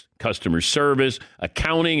logistics, customer service,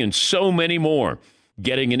 accounting, and so many more.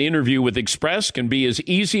 Getting an interview with Express can be as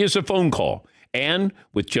easy as a phone call. And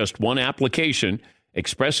with just one application,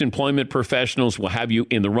 Express Employment Professionals will have you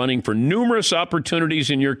in the running for numerous opportunities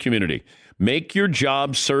in your community. Make your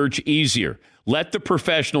job search easier. Let the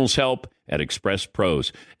professionals help at Express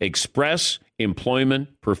Pros. Express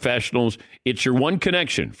Employment Professionals. It's your one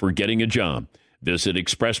connection for getting a job. Visit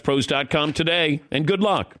expresspros.com today and good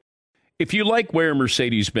luck. If you like where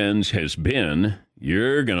Mercedes-Benz has been,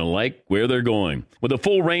 You're going to like where they're going. With a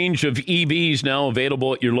full range of EVs now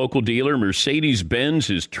available at your local dealer,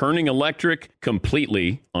 Mercedes-Benz is turning electric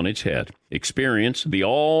completely on its head. Experience the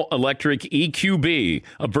all-electric EQB,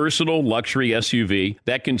 a versatile luxury SUV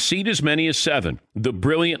that can seat as many as 7. The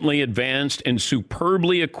brilliantly advanced and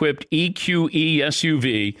superbly equipped EQE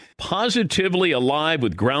SUV, positively alive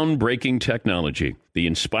with groundbreaking technology. The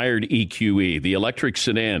inspired EQE, the electric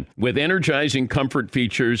sedan, with energizing comfort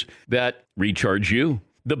features that recharge you.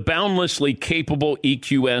 The boundlessly capable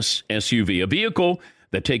EQS SUV, a vehicle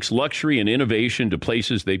that takes luxury and innovation to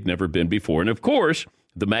places they've never been before. And of course,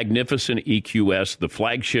 the magnificent EQS, the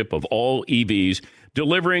flagship of all EVs,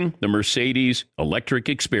 delivering the Mercedes electric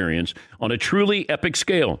experience on a truly epic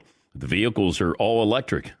scale. The vehicles are all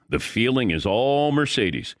electric. The feeling is all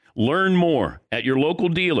Mercedes. Learn more at your local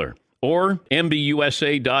dealer or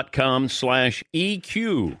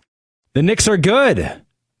mbusa.com/EQ. The Knicks are good.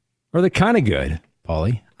 Or they're kind of good,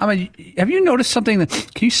 Paulie. I mean, have you noticed something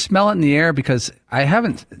can you smell it in the air? Because I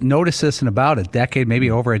haven't noticed this in about a decade, maybe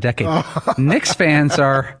over a decade. Knicks fans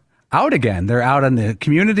are out again. They're out in the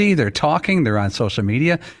community. They're talking. They're on social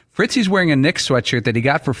media. Fritzy's wearing a Knicks sweatshirt that he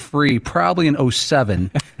got for free probably in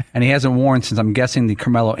 2007, and he hasn't worn since, I'm guessing, the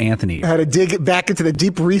Carmelo Anthony. I had to dig back into the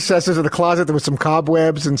deep recesses of the closet. There was some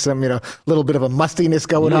cobwebs and some, little bit of a mustiness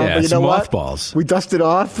going on. But you know what? Mothballs. We dusted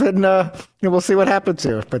off, and we'll see what happens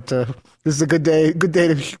here. But this is a good day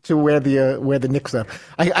to wear the Knicks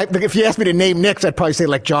stuff. If you asked me to name Knicks, I'd probably say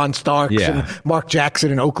like John Starks and Mark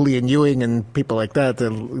Jackson and Oakley and Ewing and people like that.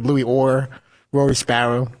 Louis Orr, Rory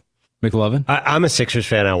Sparrow. McLovin? I'm a Sixers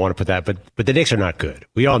fan. I want to put that, but the Knicks are not good.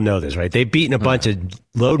 We all know this, right? They've beaten a bunch of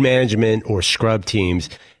load management or scrub teams.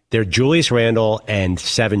 They're Julius Randle and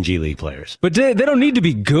 7 G League players. But they don't need to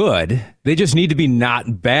be good. They just need to be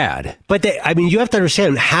not bad. But you have to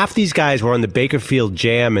understand, half these guys were on the Bakerfield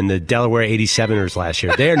Jam and the Delaware 87ers last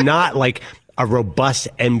year. They're not like a robust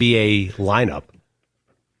NBA lineup.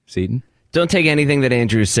 Seton? Don't take anything that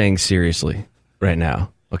Andrew is saying seriously right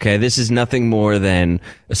now. Okay, this is nothing more than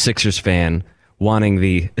a Sixers fan wanting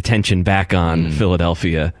the attention back on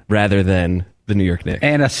Philadelphia rather than the New York Knicks.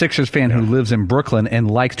 And a Sixers fan who lives in Brooklyn and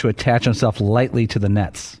likes to attach himself lightly to the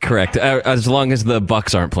Nets. Correct, as long as the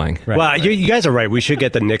Bucks aren't playing. Right. Well, you guys are right. We should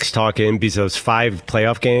get the Knicks talk in because those 5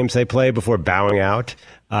 playoff games they play before bowing out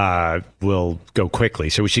will go quickly.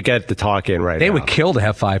 So we should get the talk in right now. They would kill to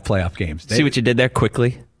have 5 playoff games. See what you did there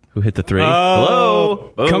quickly? Who hit the 3?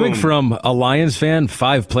 Oh, hello. Coming from a Lions fan,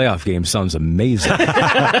 5 playoff games sounds amazing.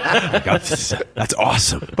 That's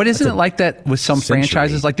awesome. But isn't it like that with some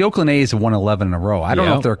franchises? Like the Oakland A's have won 11 in a row. I don't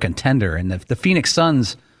know if they're a contender. And the Phoenix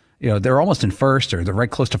Suns, they're almost in first or they're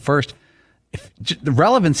right close to first. The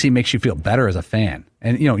relevancy makes you feel better as a fan.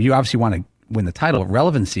 And, you obviously want to win the title.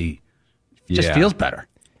 Relevancy just feels better.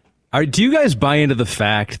 Do you guys buy into the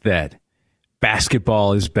fact that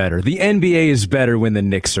basketball is better, the NBA is better when the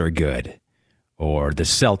Knicks are good, or the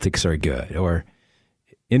Celtics are good, or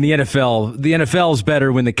in the NFL is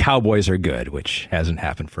better when the Cowboys are good, which hasn't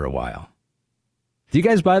happened for a while? Do you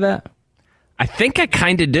guys buy that? I think I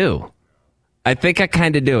kind of do. I think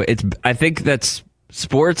that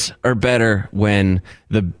sports are better when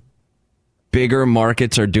the bigger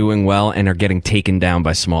markets are doing well and are getting taken down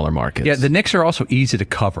by smaller markets. Yeah, the Knicks are also easy to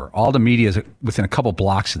cover. All the media is within a couple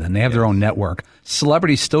blocks of them. They have their own network.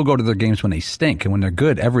 Celebrities still go to their games when they stink, and when they're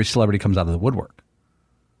good, every celebrity comes out of the woodwork.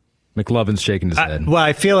 McLovin's shaking his head. Well,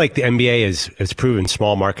 I feel like the NBA has proven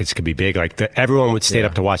small markets could be big. Like everyone would stay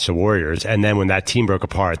up to watch the Warriors, and then when that team broke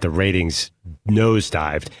apart, the ratings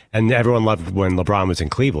nosedived, and everyone loved when LeBron was in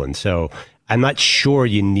Cleveland. So I'm not sure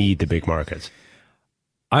you need the big markets.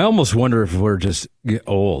 I almost wonder if we're just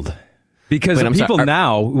old. Because people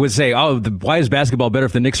now would say, why is basketball better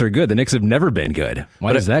if the Knicks are good? The Knicks have never been good.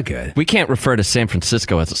 Why is that good? We can't refer to San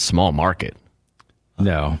Francisco as a small market.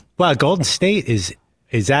 No. Well, Golden State is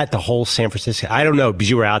that the whole San Francisco? I don't know, because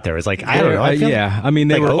you were out there. It's like, I don't know. I mean,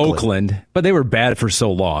 they were Oakland, but they were bad for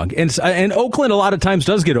so long. And Oakland a lot of times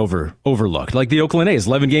does get overlooked. Like the Oakland A's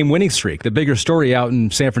 11-game winning streak. The bigger story out in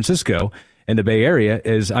San Francisco and the Bay Area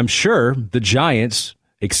is, I'm sure, the Giants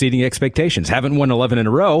exceeding expectations. Haven't won 11 in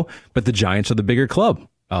a row, but the Giants are the bigger club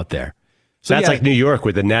out there. So that's like New York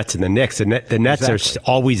with the Nets and the Knicks. The Nets are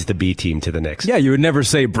always the B team to the Knicks. Yeah, you would never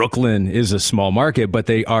say Brooklyn is a small market, but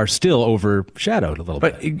they are still overshadowed a little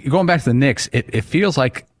bit. But going back to the Knicks, it feels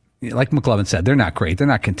like McLovin said, they're not great. They're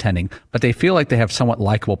not contending, but they feel like they have somewhat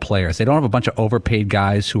likable players. They don't have a bunch of overpaid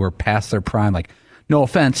guys who are past their prime. Like, no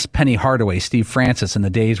offense, Penny Hardaway, Steve Francis in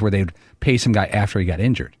the days where they'd pay some guy after he got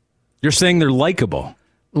injured. You're saying they're likable.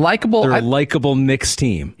 They're a likable Knicks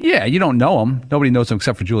team. Yeah, you don't know them. Nobody knows them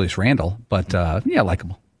except for Julius Randle, but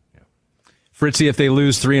likable. Fritzy, if they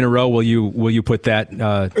lose 3 in a row, will you put that?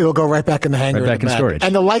 It'll go right back in the hangar. Right back in storage.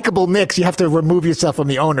 And the likable Knicks, you have to remove yourself from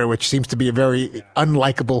the owner, which seems to be a very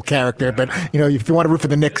unlikable character. But if you want to root for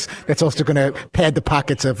the Knicks, that's also going to pad the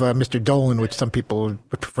pockets of Mr. Dolan, which some people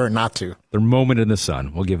would prefer not to. Their moment in the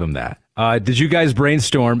sun. We'll give them that. Did you guys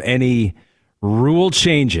brainstorm any rule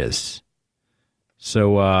changes?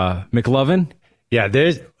 So, McLovin? Yeah,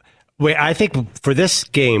 I think for this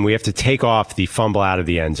game, we have to take off the fumble out of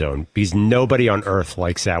the end zone because nobody on earth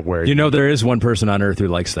likes that word. There is one person on earth who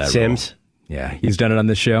likes that Sims? Rule. Yeah, he's done it on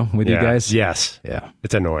this show with you guys? Yes. Yeah.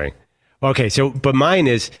 It's annoying. Okay, but mine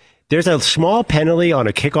is there's a small penalty on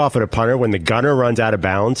a kickoff at a punter when the gunner runs out of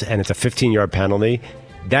bounds, and it's a 15-yard penalty.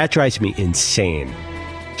 That drives me insane.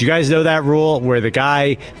 Do you guys know that rule where the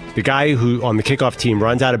guy who on the kickoff team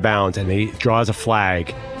runs out of bounds and he draws a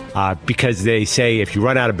flag because they say if you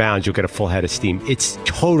run out of bounds, you'll get a full head of steam? It's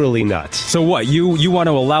totally nuts. So what? You want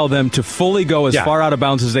to allow them to fully go as far out of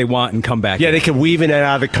bounds as they want and come back in? They can weave in and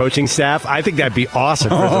out of the coaching staff. I think that'd be awesome,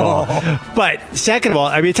 first of all. But second of all,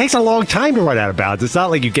 it takes a long time to run out of bounds. It's not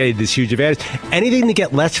like you get this huge advantage. Anything to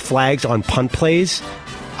get less flags on punt plays,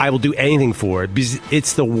 I will do anything for it because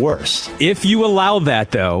it's the worst. If you allow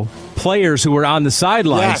that, though, players who are on the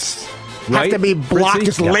sidelines... Have to be blocked. Fritzy?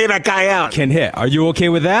 Just lay that guy out. Can hit. Are you okay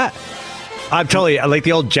with that? I'm totally like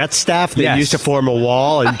the old Jets staff. They used to form a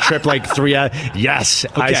wall and trip like 3 out. Yes,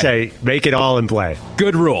 okay. I say make it all in play.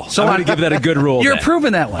 Good rule. So I'm going to give that a good rule. You're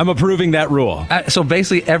approving that one. I'm approving that rule. So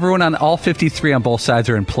basically, everyone on all 53 on both sides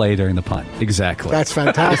are in play during the punt. Exactly. That's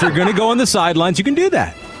fantastic. If you're going to go on the sidelines, you can do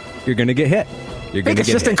that. You're going to get hit. You're going to get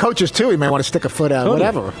assistant coaches too. You might want to stick a foot out. Totally.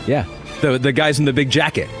 Whatever. Yeah. The guys in the big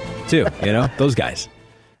jacket too. Those guys.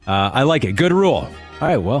 I like it. Good rule. All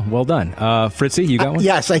right, well done. Fritzy, you got one?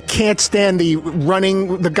 Yes, I can't stand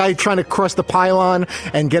the guy trying to cross the pylon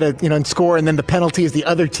and get and score, and then the penalty is the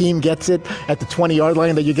other team gets it at the 20-yard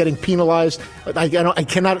line that you're getting penalized. I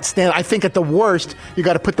cannot stand. I think at the worst, you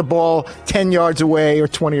got to put the ball 10 yards away or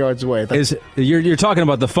 20 yards away. You're talking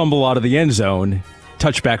about the fumble out of the end zone.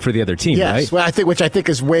 Touchback for the other team, right? Well, which I think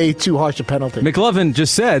is way too harsh a penalty. McLovin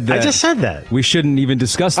just said that. I just said that. We shouldn't even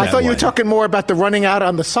discuss that. I thought you were talking more about the running out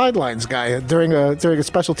on the sidelines guy during a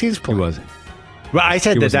special teams play. He wasn't. Well, I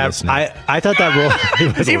said that I thought that rule.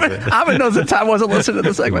 Even Ahmed knows that Tom wasn't listening to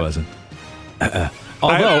the segment. He wasn't.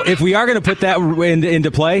 Although, if we are going to put that into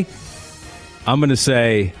play, I'm going to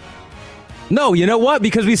say, no, you know what?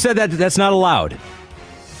 Because we said that's not allowed.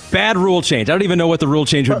 Bad rule change. I don't even know what the rule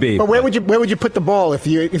change would be. But where would you put the ball if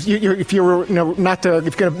you were not to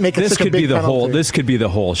if you're going to make it such a big penalty? This could be the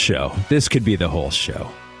whole show.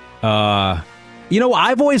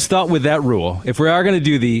 I've always thought with that rule, if we are going to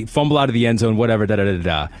do the fumble out of the end zone, whatever,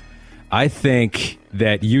 I think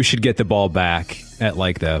that you should get the ball back at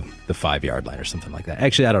like the 5-yard line or something like that.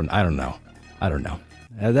 Actually, I don't know.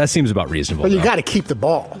 That seems about reasonable. But you got to keep the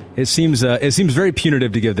ball. It seems very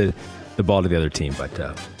punitive to give the ball to the other team,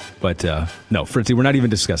 but no, Fritzy, we're not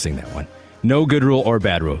even discussing that one. No good rule or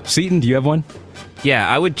bad rule. Seton, do you have one? Yeah,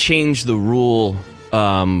 I would change the rule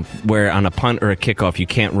where on a punt or a kickoff you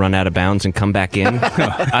can't run out of bounds and come back in.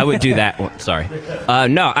 I would do that one. Sorry.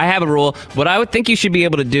 No, I have a rule. What I would think you should be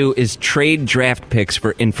able to do is trade draft picks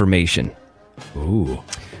for information. Ooh.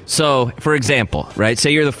 So, for example, right,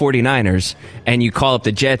 say you're the 49ers and you call up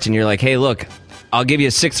the Jets and you're like, hey, look, I'll give you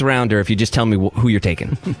a 6th rounder if you just tell me who you're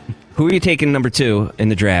taking. Who are you taking number 2 in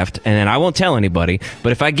the draft? And then I won't tell anybody.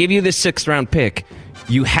 But if I give you this 6th round pick,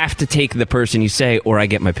 you have to take the person you say or I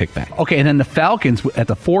get my pick back. Okay, and then the Falcons at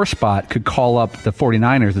the 4 spot could call up the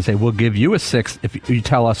 49ers and say, we'll give you a 6th if you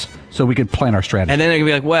tell us so we can plan our strategy. And then they're going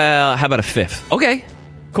to be like, well, how about a 5th? Okay,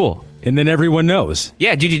 cool. And then everyone knows.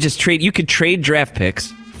 Yeah, you could trade draft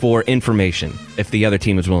picks for information if the other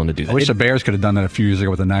team is willing to do that. I wish the Bears could have done that a few years ago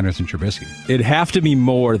with the Niners and Trubisky. It'd have to be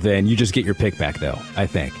more than you just get your pick back, though, I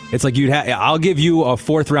think. It's like I'll give you a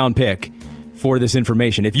 4th round pick for this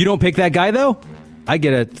information. If you don't pick that guy, though, I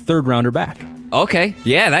get a 3rd rounder back. Okay.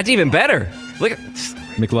 Yeah, that's even better. Look at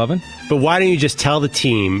McLovin. But why don't you just tell the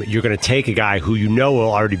team you're going to take a guy who you know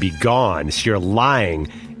will already be gone, so you're lying,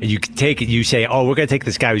 and you take it. You say, oh, we're going to take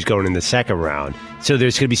this guy who's going in the 2nd round. So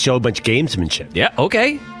there's going to be so much gamesmanship. Yeah,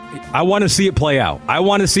 okay. I want to see it play out.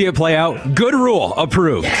 Good rule.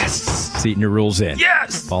 Approved. Yes. Seton, your rule's in.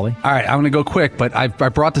 Yes. Paulie? All right, I'm going to go quick, but I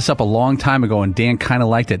brought this up a long time ago, and Dan kind of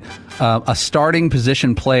liked it. A starting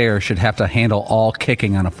position player should have to handle all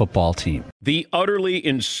kicking on a football team. The utterly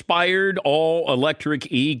inspired all-electric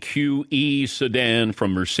EQE sedan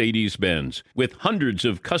from Mercedes-Benz. With hundreds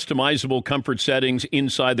of customizable comfort settings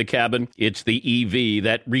inside the cabin, it's the EV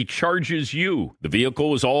that recharges you. The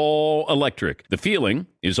vehicle is all electric. The feeling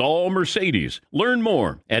is all Mercedes. Learn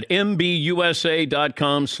more at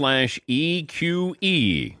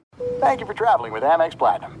mbusa.com/EQE. Thank you for traveling with Amex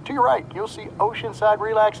Platinum. To your right, you'll see oceanside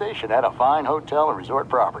relaxation at a fine hotel and resort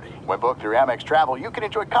property. When booked through Amex Travel, you can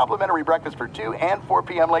enjoy complimentary breakfast for 2 and 4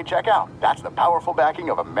 p.m. late checkout. That's the powerful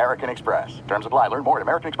backing of American Express. Terms apply. Learn more at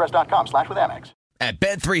americanexpress.com/withAmex. At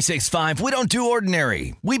Bet365, we don't do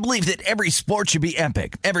ordinary. We believe that every sport should be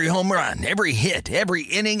epic. Every home run, every hit, every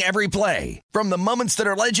inning, every play. From the moments that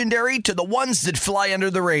are legendary to the ones that fly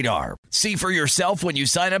under the radar. See for yourself when you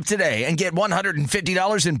sign up today and get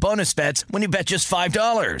 $150 in bonus bets when you bet just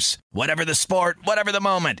 $5. Whatever the sport, whatever the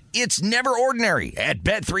moment, it's never ordinary at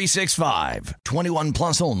Bet365. 21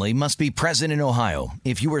 plus only. Must be present in Ohio.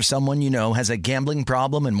 If you or someone you know has a gambling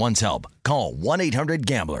problem and wants help, call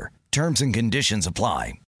 1-800-GAMBLER. Terms and conditions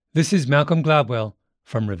apply. This is Malcolm Gladwell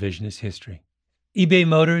from Revisionist History. eBay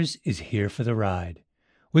Motors is here for the ride.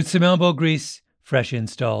 With some elbow grease, fresh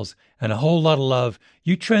installs, and a whole lot of love,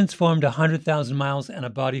 you transformed 100,000 miles and a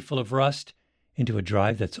body full of rust into a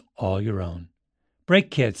drive that's all your own. Brake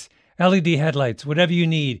kits, LED headlights, whatever you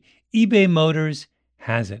need, eBay Motors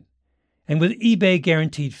has it. And with eBay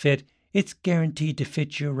Guaranteed Fit, it's guaranteed to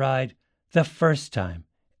fit your ride the first time,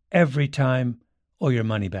 every time, or your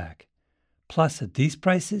money back. Plus, at these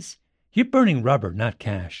prices, you're burning rubber, not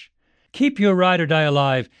cash. Keep your ride or die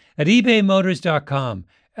alive at ebaymotors.com.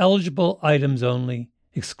 Eligible items only.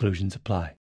 Exclusions apply.